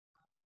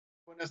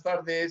Buenas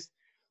tardes.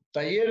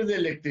 Taller de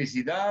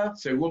electricidad,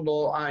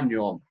 segundo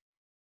año.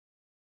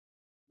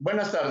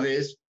 Buenas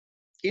tardes.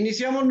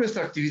 Iniciamos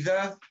nuestra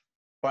actividad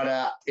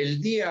para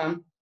el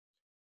día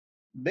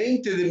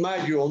 20 de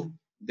mayo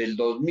del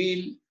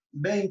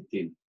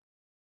 2020.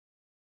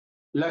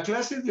 La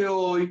clase de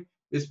hoy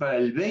es para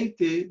el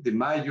 20 de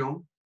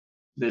mayo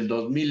del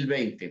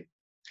 2020.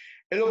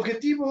 El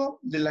objetivo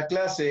de la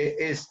clase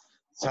es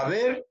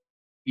saber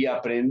y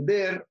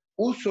aprender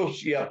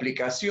usos y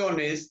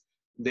aplicaciones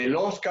de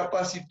los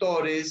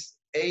capacitores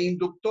e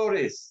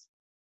inductores,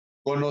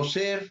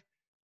 conocer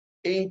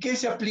en qué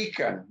se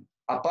aplican,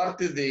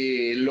 aparte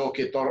de lo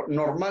que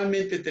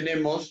normalmente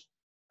tenemos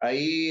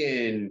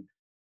ahí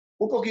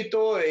un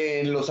poquito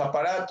en los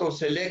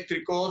aparatos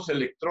eléctricos,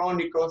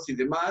 electrónicos y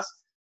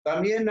demás.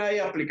 También hay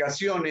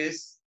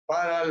aplicaciones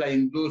para la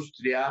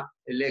industria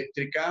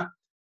eléctrica,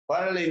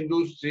 para la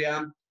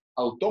industria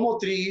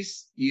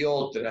automotriz y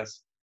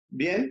otras.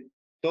 Bien,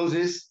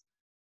 entonces,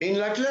 en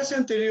la clase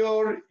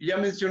anterior ya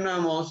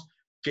mencionamos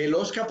que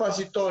los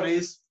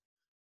capacitores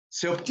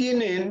se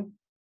obtienen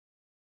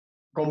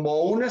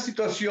como una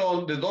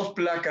situación de dos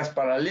placas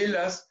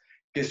paralelas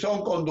que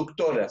son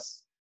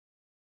conductoras.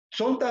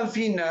 Son tan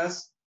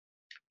finas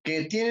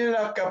que tienen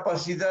la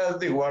capacidad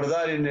de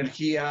guardar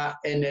energía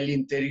en el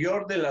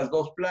interior de las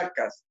dos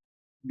placas.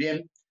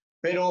 Bien,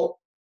 pero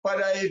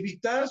para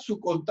evitar su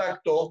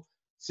contacto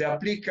se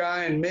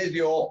aplica en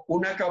medio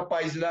una capa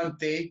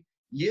aislante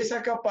y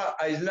esa capa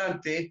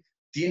aislante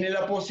tiene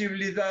la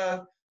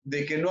posibilidad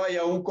de que no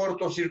haya un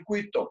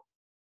cortocircuito.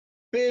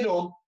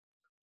 Pero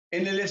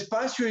en el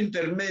espacio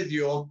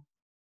intermedio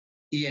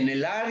y en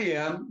el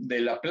área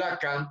de la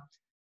placa,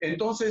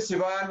 entonces se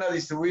van a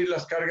distribuir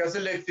las cargas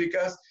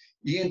eléctricas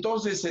y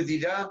entonces se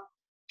dirá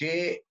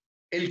que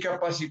el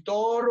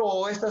capacitor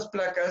o estas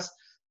placas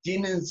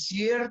tienen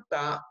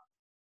cierta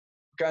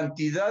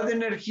cantidad de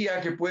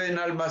energía que pueden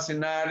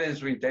almacenar en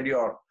su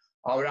interior.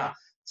 Ahora,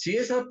 si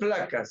esas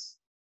placas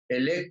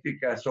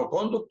eléctricas o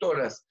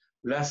conductoras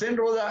las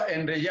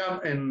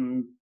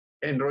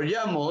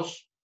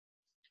enrollamos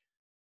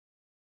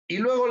y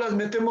luego las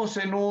metemos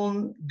en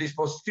un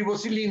dispositivo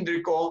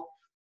cilíndrico,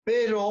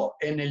 pero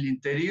en el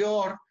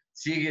interior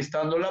sigue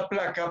estando la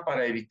placa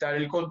para evitar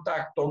el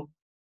contacto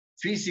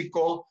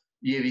físico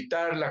y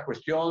evitar la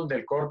cuestión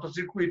del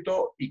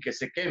cortocircuito y que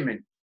se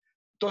quemen.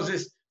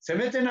 Entonces, se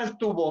meten al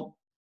tubo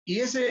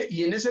y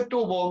en ese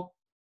tubo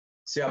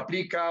se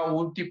aplica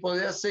un tipo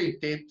de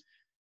aceite,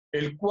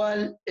 el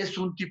cual es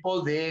un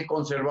tipo de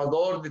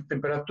conservador de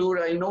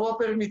temperatura y no va a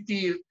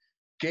permitir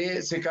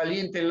que se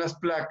calienten las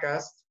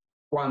placas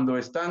cuando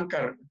están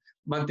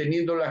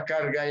manteniendo la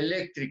carga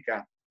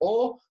eléctrica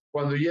o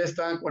cuando ya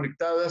están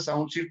conectadas a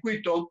un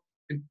circuito.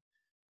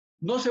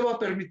 No se va a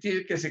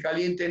permitir que se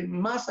calienten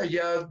más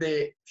allá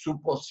de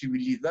su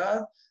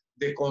posibilidad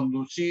de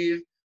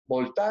conducir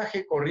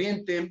voltaje,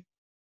 corriente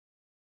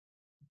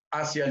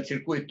hacia el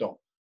circuito.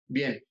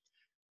 Bien,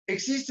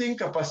 existen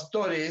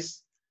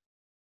capacitores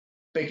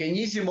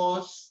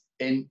pequeñísimos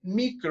en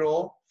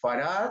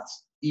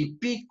microfarads y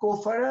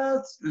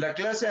picofarads. La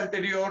clase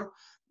anterior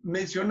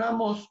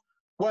mencionamos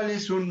cuál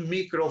es un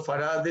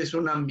microfarad, es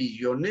una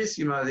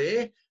millonésima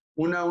de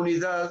una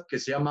unidad que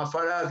se llama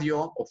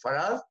faradio o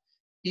farad,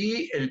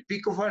 y el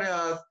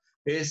picofarad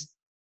es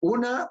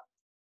una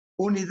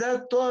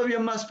unidad todavía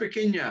más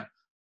pequeña,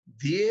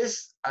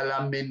 10 a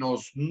la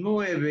menos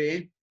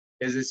 9,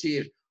 es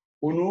decir,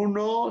 un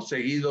 1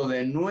 seguido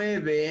de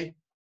 9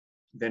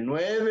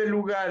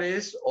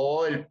 lugares,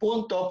 o el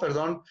punto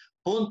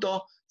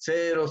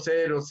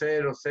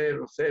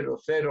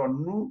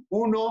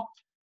 0,0000001,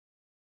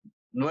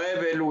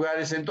 9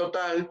 lugares en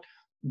total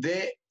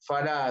de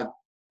farad.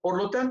 Por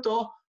lo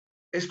tanto,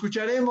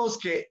 escucharemos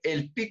que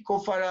el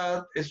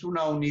picofarad es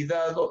una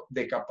unidad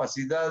de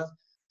capacidad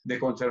de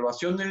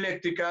conservación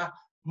eléctrica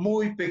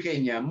muy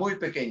pequeña, muy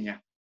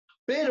pequeña.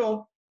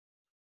 Pero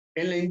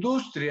en la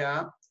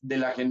industria de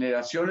la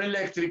generación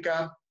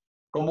eléctrica,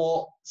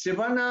 como se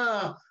van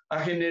a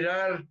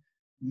generar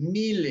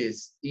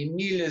miles y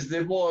miles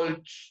de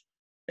volts,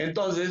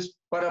 entonces,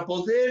 para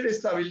poder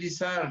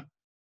estabilizar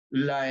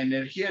la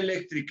energía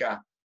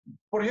eléctrica,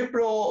 por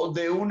ejemplo,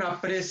 de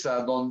una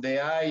presa donde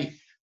hay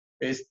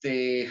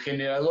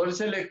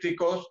generadores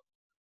eléctricos,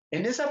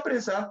 en esa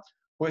presa,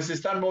 pues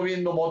están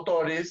moviendo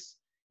motores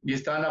y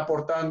están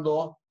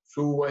aportando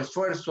su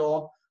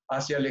esfuerzo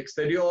hacia el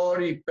exterior,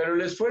 pero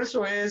el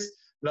esfuerzo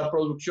es la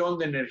producción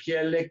de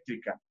energía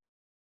eléctrica,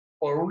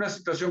 por una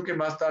situación que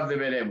más tarde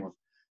veremos.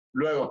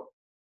 Luego,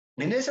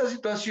 en esa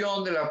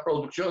situación de la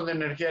producción de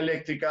energía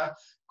eléctrica,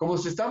 como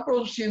se están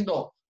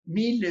produciendo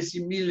miles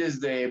y miles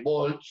de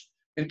volts,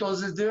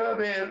 entonces debe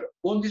haber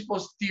un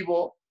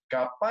dispositivo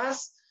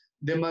capaz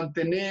de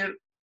mantener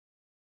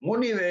un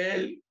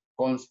nivel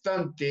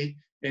constante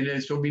en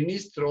el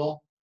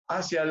suministro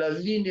hacia las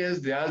líneas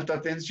de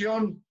alta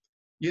tensión.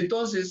 Y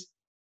entonces,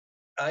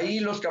 ahí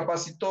los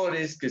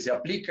capacitores que se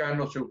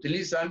aplican o se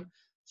utilizan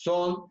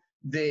son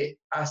de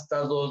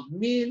hasta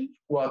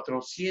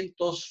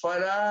 2400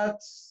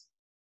 farads,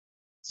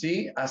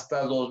 ¿sí?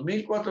 Hasta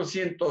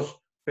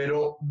 2400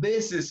 pero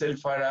veces el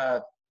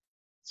farad,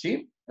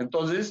 ¿sí?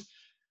 Entonces,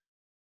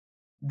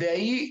 de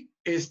ahí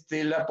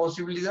la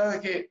posibilidad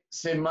de que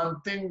se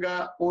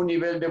mantenga un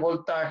nivel de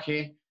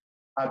voltaje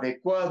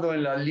adecuado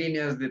en las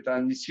líneas de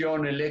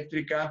transmisión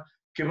eléctrica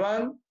que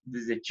van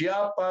desde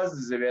Chiapas,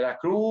 desde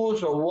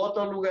Veracruz u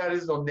otros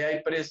lugares donde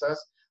hay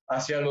presas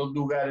hacia los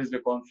lugares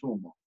de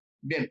consumo.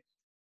 Bien,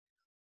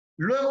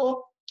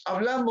 luego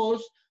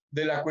hablamos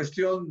de la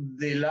cuestión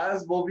de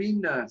las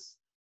bobinas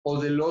o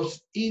de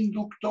los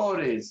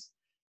inductores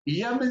y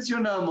ya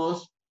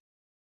mencionamos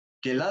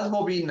que las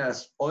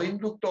bobinas o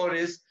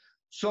inductores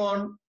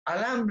son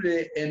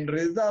alambre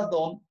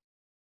enredado,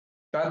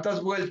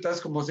 tantas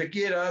vueltas como se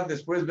quiera.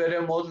 Después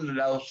veremos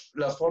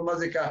las formas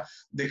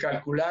de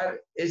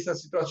calcular esta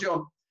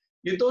situación.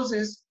 Y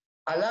entonces,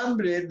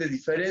 alambre de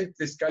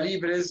diferentes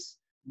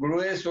calibres,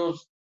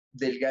 gruesos,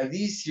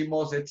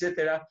 delgadísimos,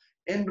 etcétera,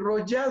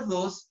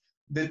 enrollados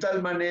de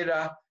tal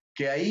manera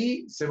que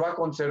ahí se va a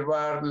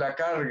conservar la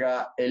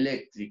carga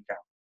eléctrica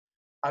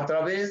a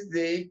través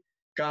de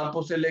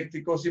campos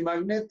eléctricos y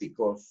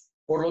magnéticos.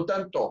 Por lo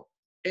tanto,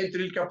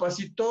 entre el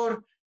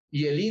capacitor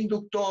y el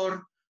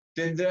inductor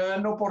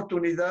tendrán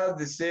oportunidad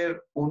de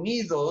ser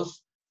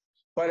unidos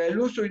para el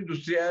uso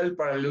industrial,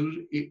 para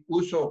el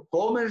uso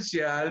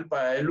comercial,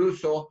 para el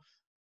uso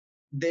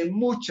de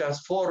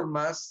muchas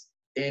formas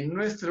en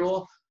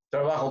nuestro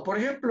trabajo. Por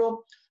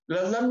ejemplo,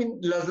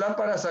 las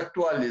lámparas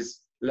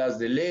actuales, las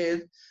de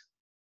LED,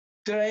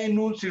 traen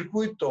un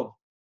circuito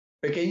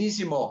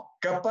pequeñísimo,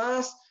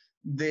 capaz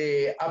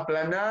de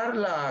aplanar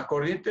la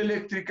corriente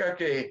eléctrica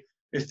que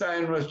está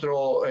en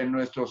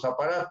nuestros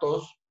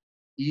aparatos,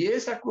 y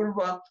esa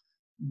curva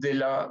de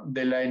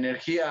la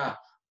energía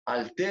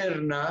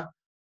alterna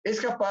es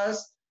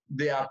capaz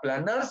de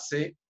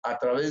aplanarse a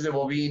través de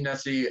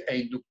bobinas e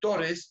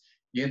inductores,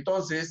 y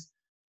entonces,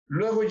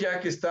 luego ya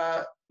que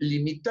está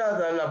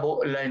limitada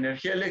la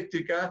energía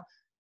eléctrica,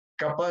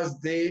 capaz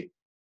de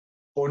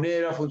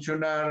poner a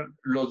funcionar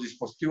los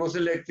dispositivos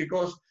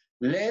eléctricos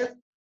LED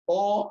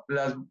o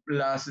las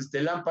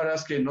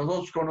lámparas que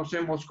nosotros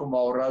conocemos como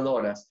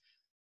ahorradoras.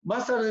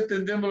 Más tarde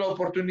tendremos la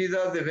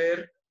oportunidad de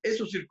ver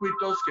esos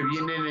circuitos que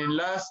vienen en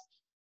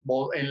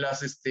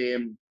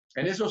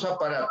esos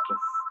aparatos.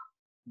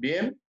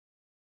 Bien,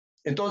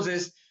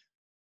 entonces,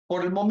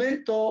 por el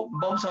momento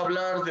vamos a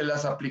hablar de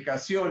las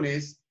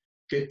aplicaciones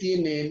que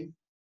tienen,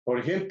 por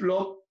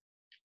ejemplo,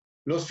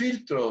 los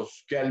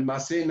filtros que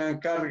almacenan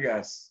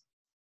cargas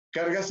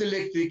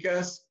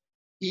eléctricas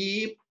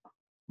y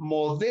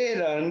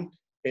moderan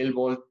el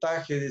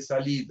voltaje de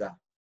salida.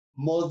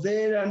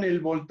 Moderan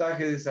el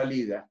voltaje de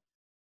salida.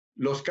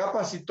 Los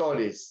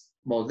capacitores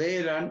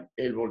moderan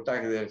el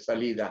voltaje de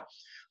salida.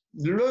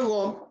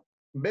 Luego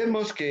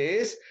vemos que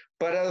es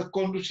para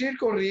conducir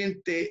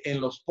corriente en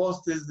los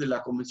postes de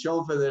la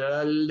Comisión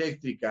Federal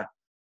Eléctrica.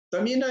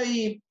 También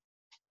ahí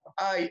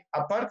hay,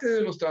 aparte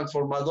de los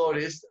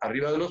transformadores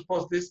arriba de los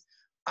postes,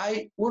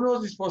 hay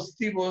unos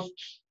dispositivos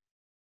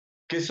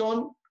que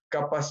son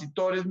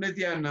capacitores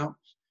medianos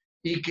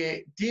y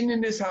que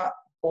tienen esa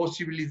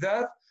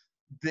posibilidad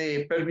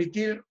de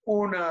permitir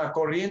una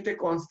corriente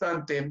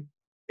constante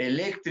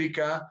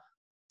eléctrica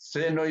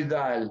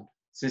senoidal,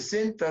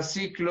 60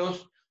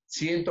 ciclos,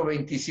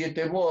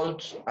 127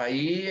 volts,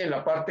 ahí en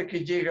la parte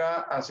que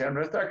llega hacia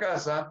nuestra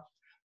casa,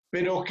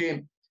 pero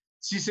que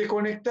si se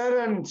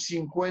conectaran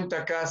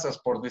 50 casas,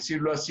 por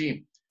decirlo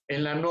así,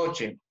 en la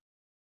noche,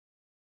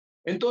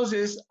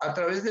 entonces, a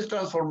través del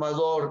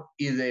transformador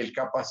y del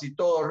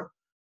capacitor,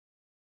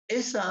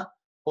 esa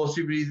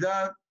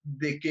posibilidad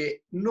de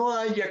que no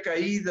haya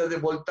caída de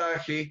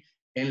voltaje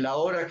en la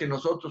hora que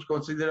nosotros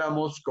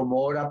consideramos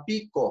como hora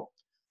pico.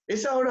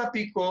 Esa hora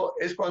pico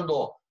es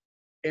cuando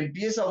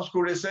empieza a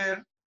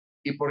oscurecer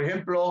y, por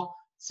ejemplo,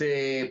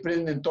 se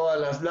prenden todas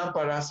las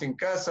lámparas en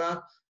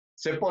casa,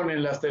 se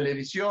ponen las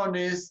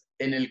televisiones,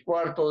 en el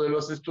cuarto de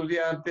los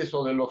estudiantes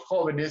o de los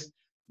jóvenes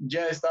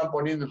ya están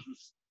poniendo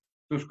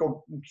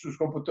sus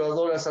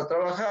computadoras a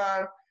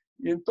trabajar,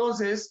 y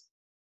entonces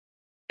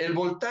el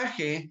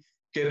voltaje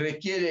que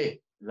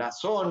requiere la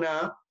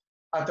zona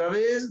a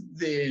través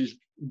del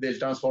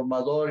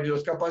transformador y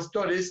los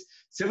capacitores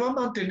se va a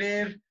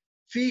mantener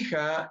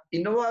fija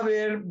y no va a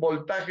haber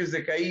voltajes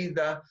de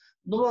caída,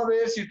 no va a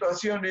haber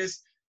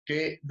situaciones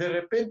que de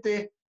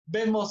repente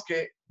vemos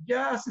que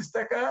ya se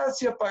está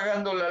casi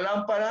apagando la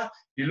lámpara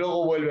y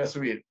luego vuelve a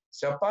subir.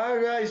 Se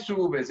apaga y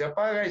sube, se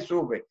apaga y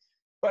sube.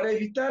 Para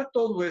evitar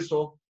todo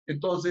eso,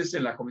 entonces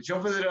en la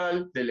Comisión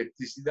Federal de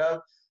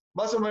Electricidad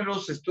más o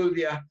menos se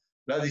estudia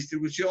la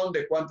distribución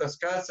de cuántas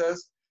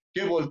casas,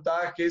 qué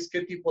voltajes,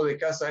 qué tipo de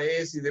casa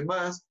es y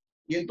demás.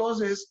 Y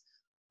entonces,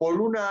 por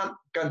una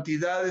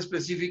cantidad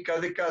específica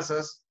de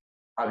casas,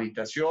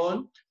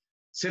 habitación,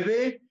 se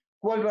ve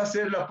cuál va a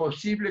ser la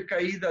posible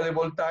caída de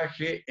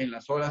voltaje en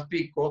las horas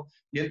pico,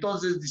 y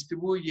entonces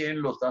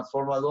distribuyen los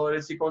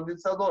transformadores y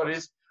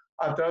condensadores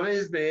a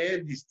través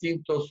de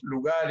distintos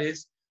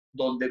lugares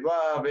donde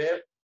va a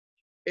haber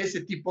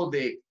ese tipo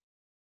de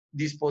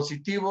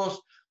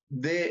dispositivos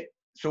de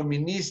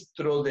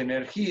suministro de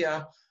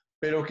energía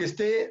pero que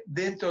esté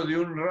dentro de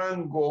un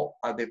rango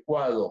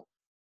adecuado.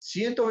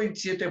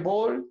 127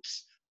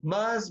 volts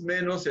más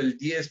menos el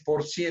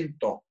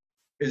 10%,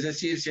 es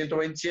decir,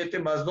 127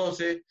 más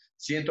 12,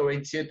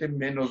 127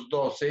 menos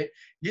 12,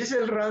 y es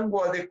el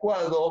rango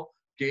adecuado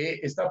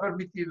que está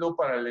permitido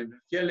para la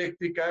energía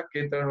eléctrica que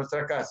entra a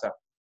nuestra casa.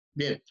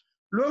 Bien,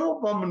 luego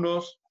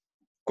vámonos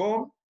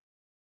con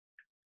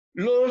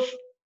los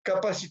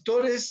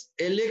capacitores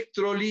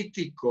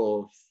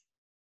electrolíticos,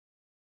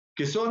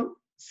 que son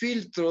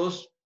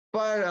filtros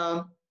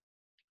para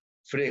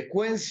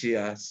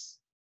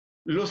frecuencias.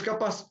 Los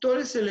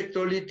capacitores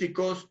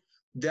electrolíticos,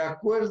 de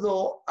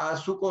acuerdo a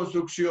su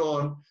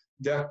construcción,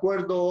 de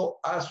acuerdo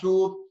a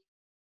su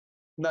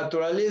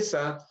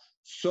naturaleza,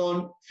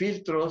 son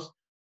filtros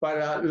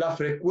para la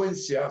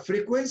frecuencia.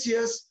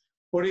 Frecuencias,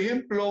 por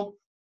ejemplo,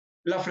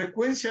 la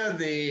frecuencia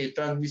de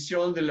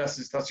transmisión de las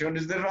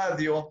estaciones de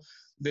radio,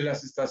 de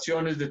las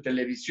estaciones de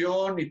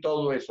televisión y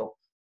todo eso.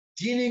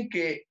 Tienen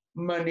que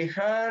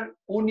manejar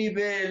un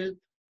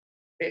nivel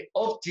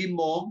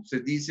óptimo, se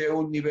dice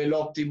un nivel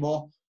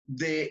óptimo,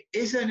 de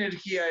esa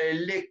energía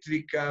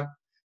eléctrica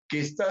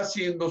que está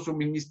siendo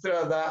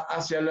suministrada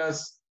hacia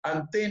las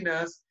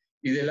antenas,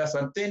 y de las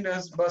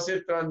antenas va a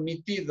ser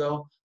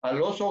transmitido a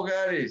los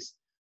hogares.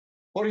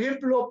 Por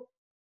ejemplo,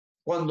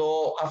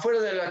 cuando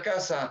afuera de la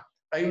casa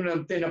hay una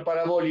antena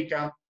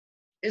parabólica,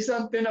 esa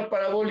antena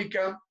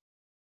parabólica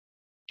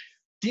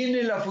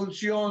tiene la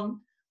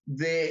función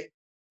de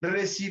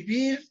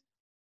recibir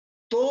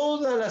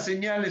todas las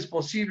señales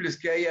posibles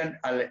que hayan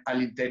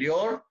al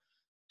interior,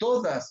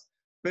 todas,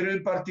 pero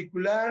en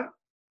particular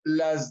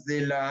las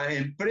de la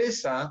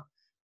empresa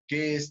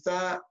que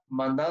está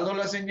mandando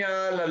la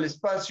señal al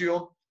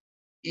espacio,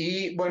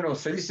 y bueno,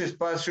 se dice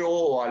espacio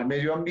o al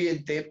medio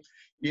ambiente,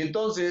 y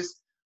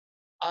entonces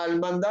al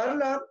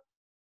mandarla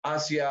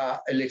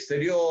hacia el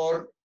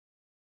exterior,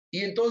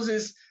 y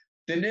entonces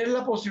tener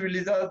la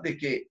posibilidad de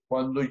que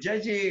cuando ya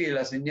llegue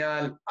la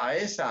señal a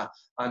esa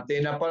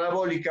antena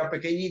parabólica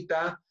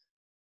pequeñita,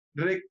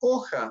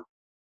 recoja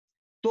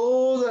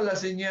toda la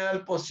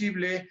señal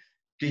posible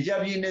que ya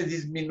viene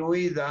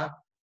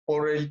disminuida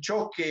por el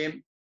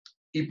choque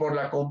y por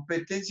la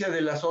competencia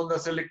de las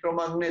ondas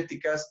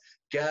electromagnéticas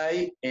que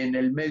hay en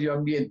el medio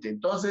ambiente.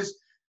 Entonces,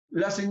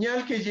 la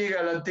señal que llega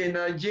a la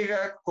antena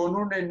llega con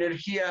una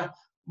energía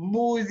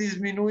muy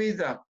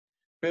disminuida,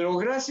 pero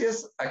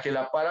gracias a que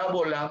la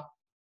parábola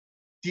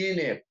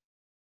tiene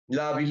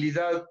la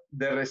habilidad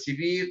de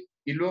recibir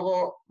y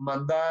luego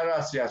mandar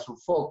hacia su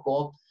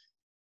foco,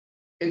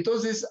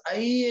 entonces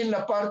ahí en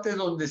la parte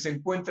donde se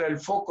encuentra el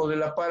foco de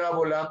la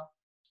parábola,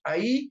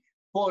 ahí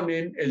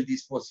ponen el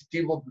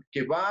dispositivo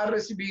que va a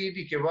recibir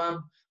y que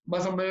va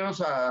más o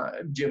menos a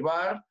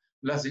llevar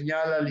la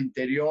señal al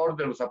interior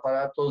de los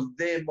aparatos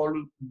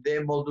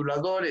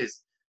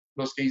demoduladores,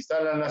 los que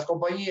instalan las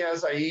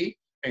compañías ahí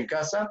en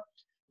casa,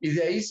 y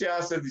de ahí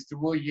se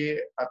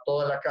distribuye a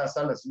toda la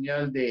casa la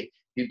señal de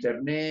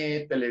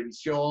internet,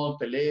 televisión,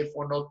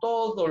 teléfono,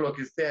 todo lo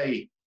que esté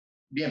ahí.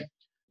 Bien,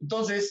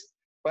 entonces,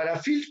 para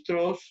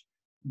filtros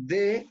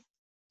de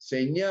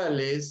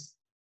señales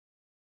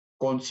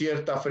con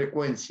cierta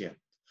frecuencia.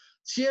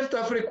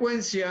 Cierta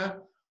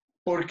frecuencia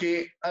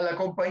porque a la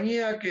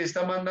compañía que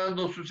está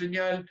mandando su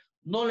señal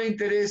no le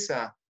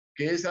interesa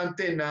que esa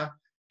antena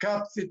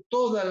capte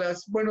todas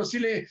las, bueno, sí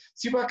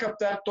va a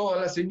captar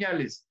todas las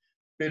señales,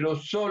 pero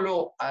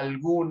solo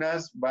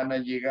algunas van a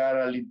llegar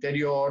al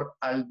interior,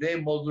 al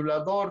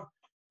demodulador.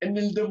 En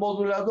el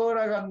demodulador,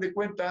 hagan de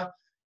cuenta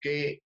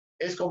que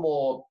es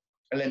como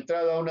la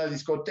entrada a una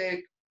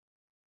discoteca,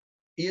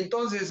 y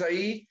entonces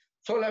ahí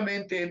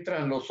solamente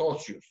entran los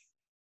socios.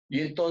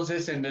 Y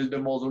entonces en el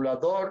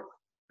demodulador,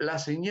 la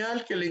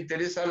señal que le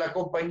interesa a la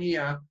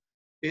compañía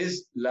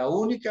es la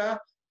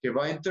única que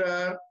va a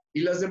entrar,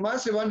 y las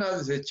demás se van a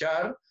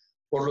desechar.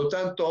 Por lo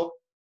tanto,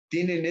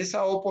 tienen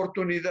esa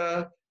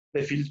oportunidad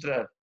de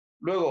filtrar.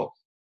 Luego,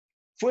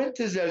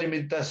 fuentes de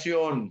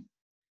alimentación.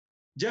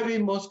 Ya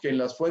vimos que en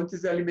las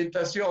fuentes de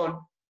alimentación,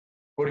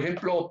 por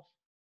ejemplo,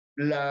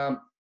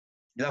 la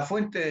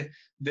fuente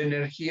de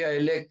energía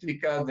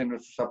eléctrica de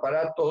nuestros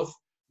aparatos,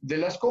 de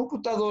las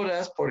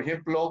computadoras, por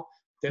ejemplo,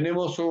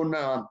 tenemos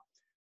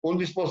un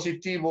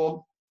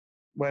dispositivo,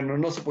 bueno,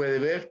 no se puede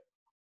ver,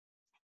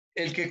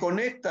 el que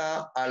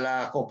conecta a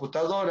la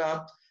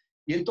computadora,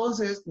 y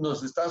entonces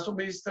nos está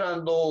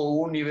suministrando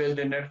un nivel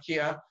de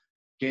energía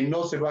que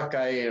no se va a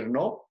caer,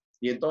 ¿no?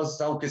 Y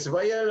entonces, aunque se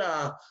vaya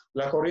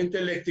la corriente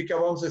eléctrica,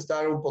 vamos a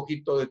estar un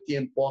poquito de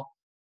tiempo,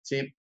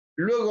 ¿sí?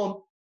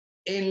 Luego,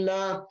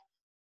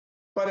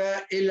 para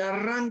el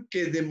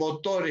arranque de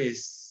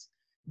motores,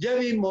 ya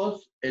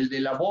vimos el de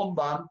la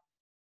bomba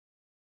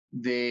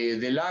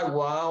del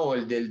agua, o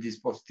el del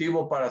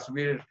dispositivo para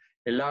subir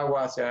el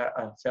agua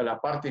hacia la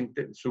parte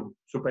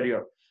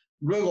superior.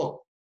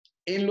 Luego,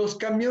 en los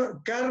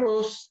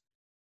carros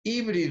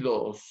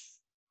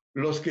híbridos,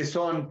 los que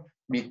son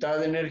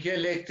mitad energía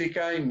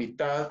eléctrica y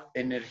mitad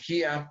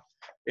energía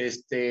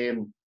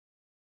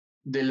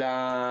de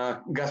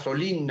la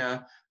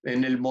gasolina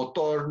en el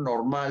motor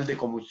normal de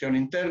combustión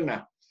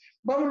interna.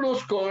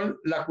 Vámonos con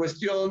la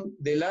cuestión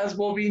de las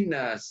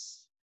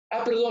bobinas.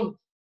 Ah, perdón,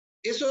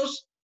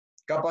 esos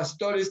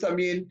capacitores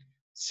también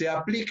se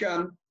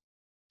aplican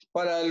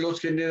para los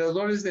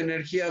generadores de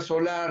energía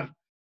solar,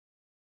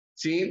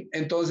 ¿sí?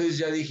 Entonces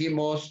ya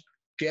dijimos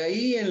que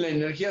ahí en la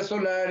energía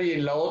solar y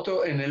en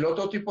el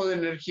otro tipo de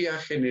energía,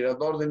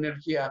 generador de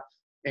energía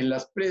en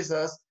las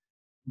presas,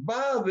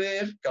 va a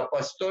haber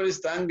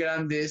capacitores tan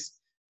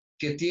grandes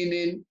que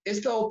tienen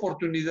esta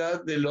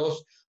oportunidad de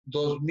los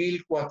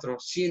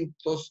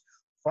 2400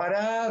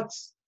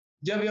 farads.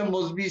 Ya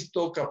habíamos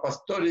visto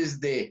capacitores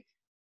de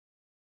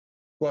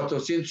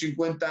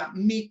 450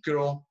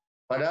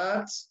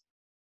 microfarads,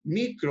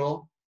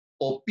 micro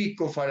o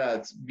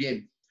picofarads.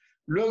 Bien,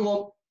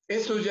 luego,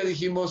 estos ya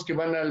dijimos que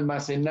van a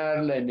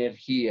almacenar la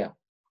energía.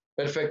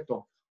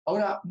 Perfecto.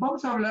 Ahora,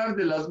 vamos a hablar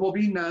de las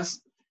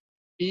bobinas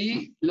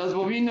y las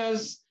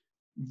bobinas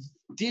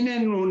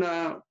tienen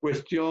una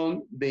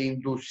cuestión de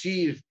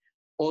inducir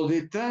o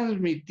de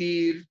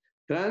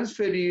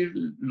transferir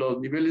los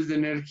niveles de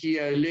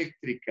energía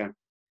eléctrica,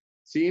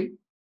 ¿sí?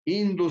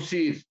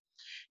 Inducir.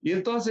 Y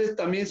entonces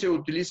también se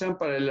utilizan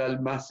para el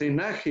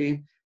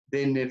almacenaje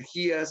de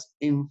energías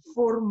en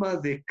forma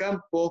de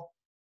campo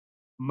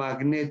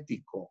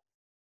magnético.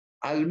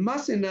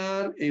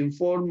 Almacenar en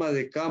forma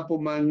de campo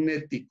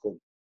magnético.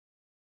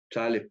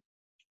 ¿Sale?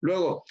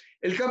 Luego,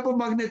 el campo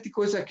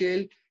magnético es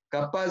aquel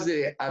capaz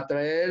de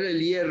atraer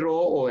el hierro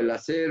o el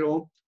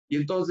acero, y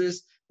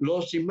entonces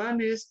los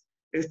imanes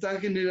están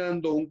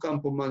generando un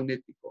campo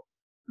magnético.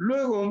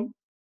 Luego,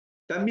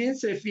 también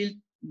se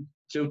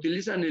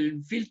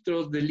utilizan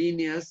filtros de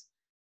líneas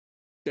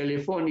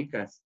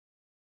telefónicas.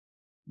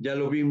 Ya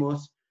lo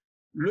vimos.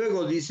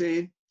 Luego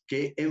dice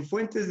que en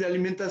fuentes de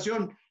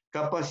alimentación,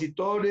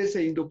 capacitores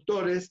e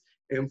inductores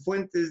en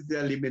fuentes de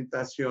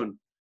alimentación.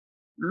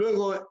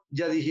 Luego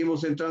ya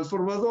dijimos en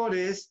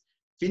transformadores.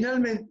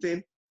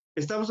 Finalmente,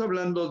 estamos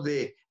hablando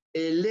de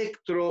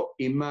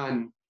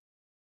electroimán.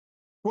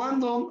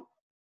 Cuando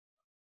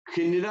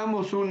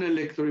generamos un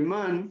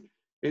electroimán,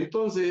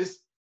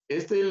 entonces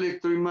este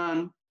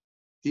electroimán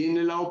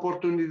tiene la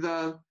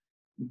oportunidad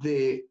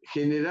de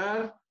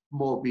generar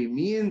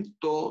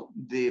movimiento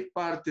de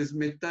partes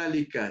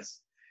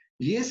metálicas.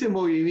 Y ese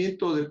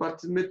movimiento de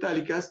partes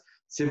metálicas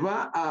se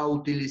va a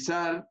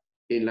utilizar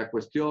en la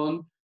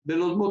cuestión de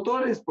los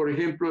motores, por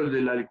ejemplo, el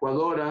de la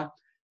licuadora.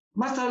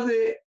 Más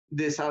tarde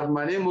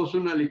desarmaremos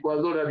una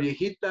licuadora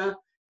viejita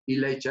y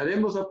la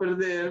echaremos a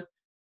perder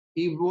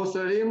y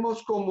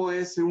mostraremos cómo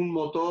es un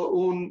motor,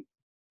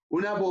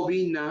 una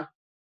bobina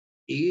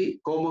y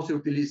cómo se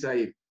utiliza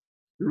ahí.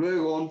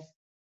 Luego,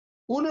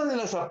 una de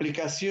las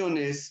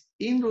aplicaciones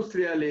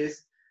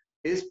industriales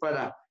es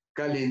para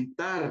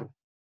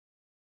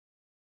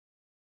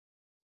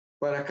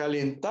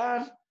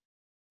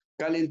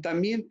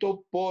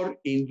calentamiento por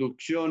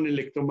inducción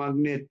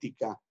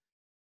electromagnética,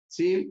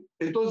 ¿sí?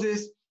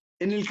 Entonces,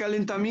 en el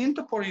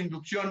calentamiento por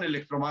inducción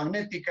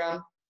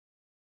electromagnética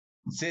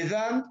se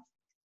dan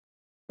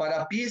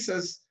para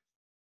piezas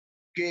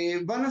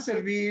que van a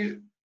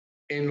servir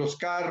en los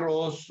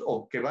carros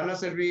o que van a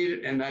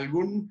servir en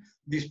algún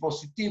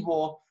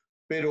dispositivo,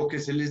 pero que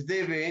se les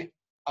debe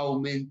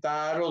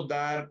aumentar o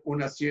dar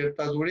una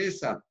cierta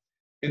dureza.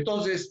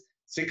 Entonces,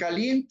 se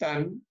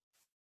calientan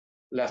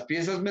las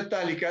piezas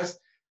metálicas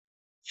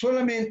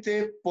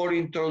solamente por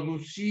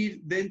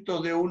introducir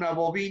dentro de una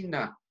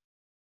bobina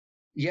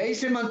y ahí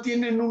se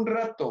mantienen un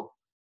rato.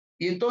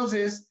 Y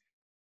entonces,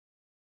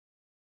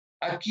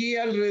 aquí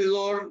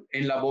alrededor,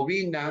 en la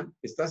bobina,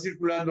 está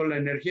circulando la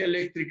energía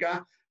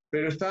eléctrica,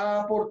 pero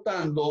está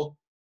aportando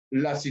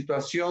la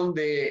situación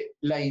de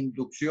la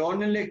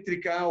inducción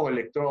eléctrica o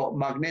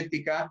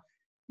electromagnética,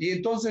 y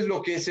entonces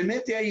lo que se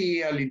mete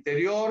ahí al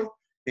interior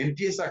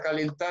empieza a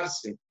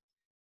calentarse.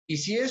 Y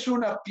si es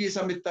una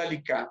pieza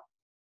metálica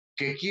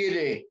que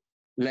quiere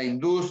la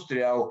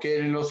industria o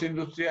quieren los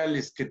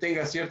industriales que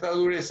tenga cierta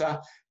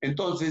dureza,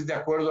 entonces, de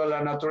acuerdo a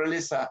la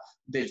naturaleza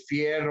del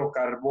fierro,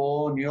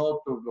 carbón y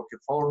otros, lo que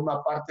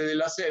forma parte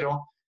del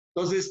acero,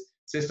 entonces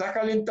se está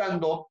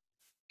calentando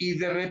y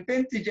de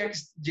repente ya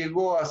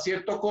llegó a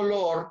cierto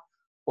color,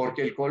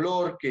 porque el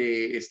color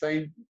que está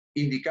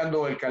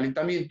indicando el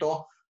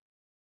calentamiento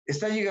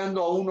está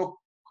llegando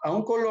a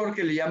un color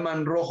que le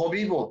llaman rojo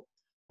vivo.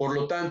 Por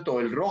lo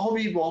tanto, el rojo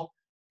vivo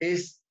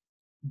es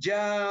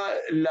ya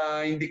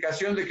la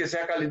indicación de que se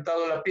ha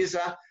calentado la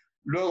pieza.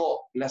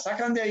 Luego la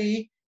sacan de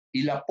ahí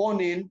y la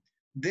ponen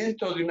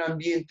dentro de un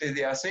ambiente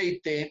de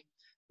aceite,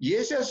 y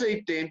ese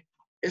aceite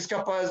es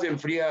capaz de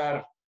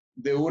enfriar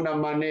de una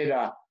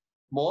manera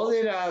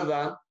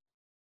moderada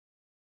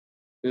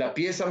la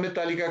pieza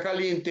metálica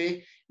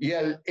caliente, y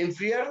al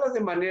enfriarla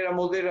de manera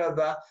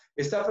moderada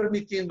está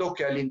permitiendo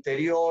que al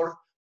interior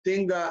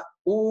tenga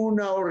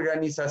una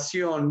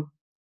organización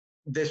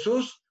de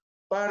sus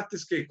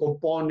partes que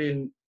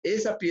componen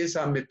esa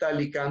pieza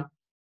metálica,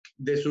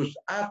 de sus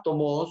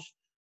átomos,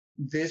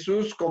 de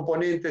sus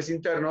componentes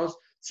internos,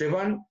 se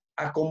van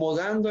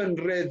acomodando en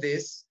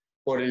redes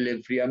por el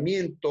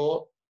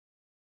enfriamiento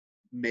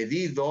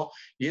medido,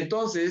 y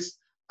entonces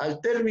al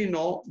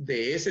término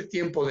de ese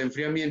tiempo de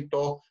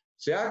enfriamiento,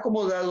 se ha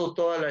acomodado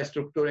toda la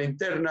estructura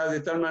interna de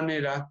tal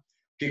manera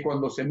que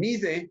cuando se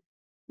mide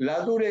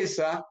la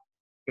dureza,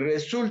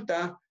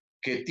 resulta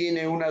que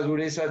tiene una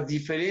dureza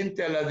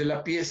diferente a la de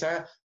la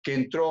pieza que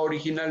entró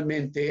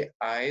originalmente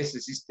a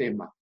ese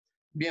sistema.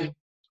 Bien,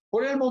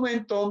 por el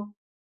momento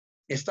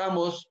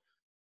estamos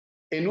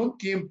en un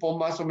tiempo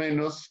más o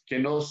menos que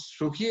nos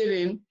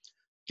sugieren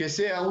que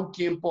sea un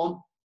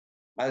tiempo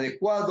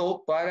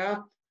adecuado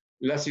para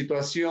la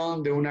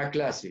situación de una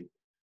clase.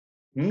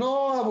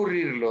 No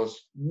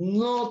aburrirlos,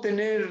 no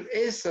tener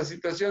esa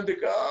situación de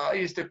que,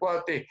 ay, este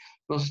cuate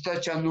nos está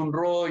echando un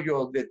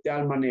rollo de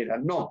tal manera.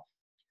 No,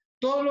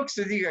 todo lo que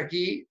se diga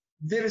aquí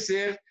debe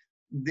ser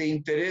de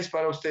interés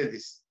para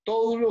ustedes.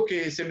 Todo lo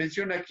que se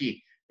menciona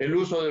aquí, el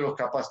uso de los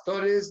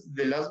capacitores,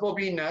 de las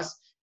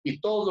bobinas y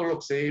todo lo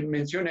que se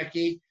menciona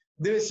aquí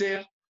debe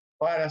ser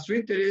para su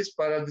interés,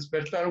 para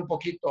despertar un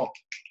poquito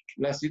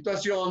la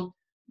situación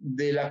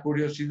de la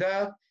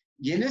curiosidad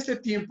y en este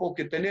tiempo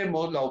que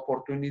tenemos la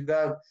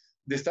oportunidad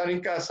de estar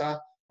en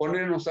casa,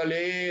 ponernos a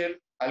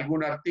leer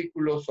algún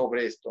artículo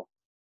sobre esto.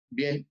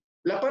 Bien,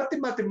 la parte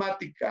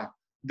matemática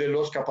de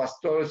los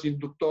capacitores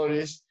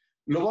inductores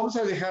lo vamos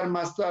a dejar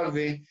más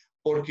tarde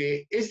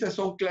porque estas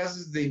son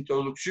clases de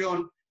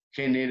introducción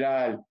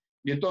general.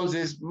 Y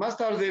entonces más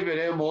tarde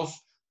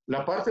veremos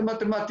la parte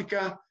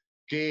matemática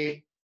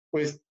que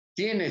pues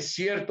tiene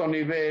cierto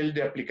nivel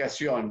de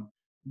aplicación.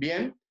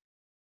 Bien,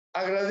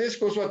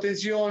 agradezco su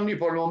atención y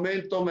por el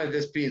momento me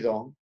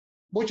despido.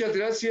 Muchas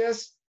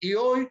gracias y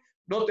hoy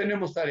no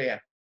tenemos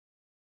tarea.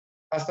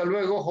 Hasta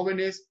luego,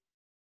 jóvenes.